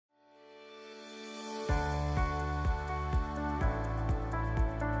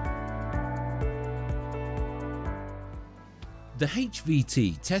The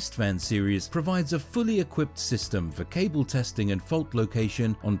HVT test van series provides a fully equipped system for cable testing and fault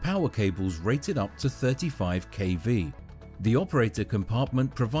location on power cables rated up to 35 kV. The operator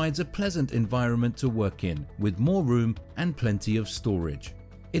compartment provides a pleasant environment to work in, with more room and plenty of storage.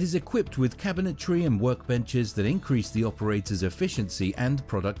 It is equipped with cabinetry and workbenches that increase the operator's efficiency and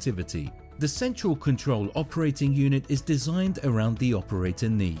productivity. The central control operating unit is designed around the operator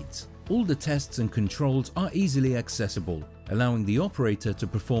needs. All the tests and controls are easily accessible, allowing the operator to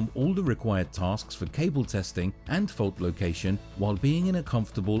perform all the required tasks for cable testing and fault location while being in a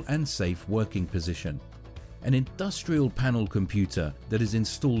comfortable and safe working position. An industrial panel computer that is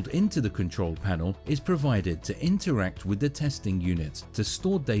installed into the control panel is provided to interact with the testing unit, to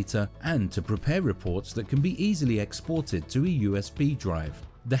store data and to prepare reports that can be easily exported to a USB drive.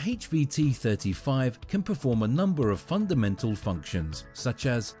 The HVT35 can perform a number of fundamental functions such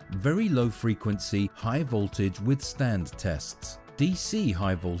as very low frequency high voltage withstand tests, DC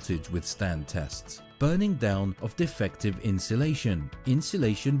high voltage withstand tests, burning down of defective insulation,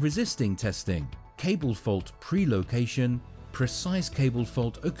 insulation resisting testing, cable fault pre-location, precise cable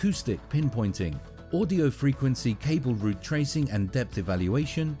fault acoustic pinpointing, audio frequency cable route tracing and depth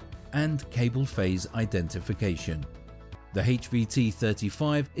evaluation, and cable phase identification. The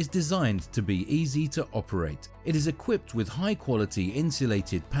HVT35 is designed to be easy to operate. It is equipped with high-quality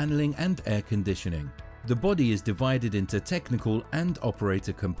insulated paneling and air conditioning. The body is divided into technical and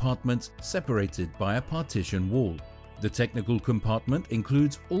operator compartments separated by a partition wall. The technical compartment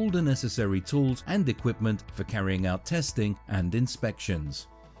includes all the necessary tools and equipment for carrying out testing and inspections.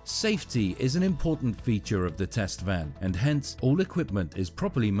 Safety is an important feature of the test van, and hence all equipment is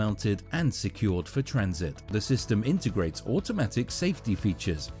properly mounted and secured for transit. The system integrates automatic safety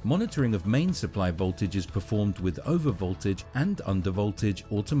features. Monitoring of main supply voltage is performed with overvoltage and undervoltage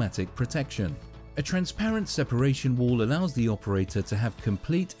automatic protection. A transparent separation wall allows the operator to have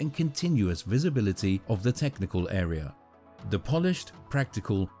complete and continuous visibility of the technical area. The polished,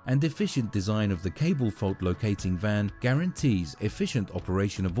 practical, and efficient design of the cable fault locating van guarantees efficient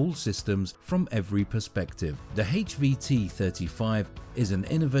operation of all systems from every perspective. The HVT35 is an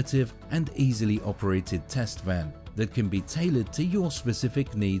innovative and easily operated test van that can be tailored to your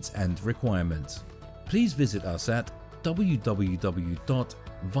specific needs and requirements. Please visit us at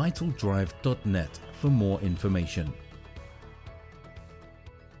www.vitaldrive.net for more information.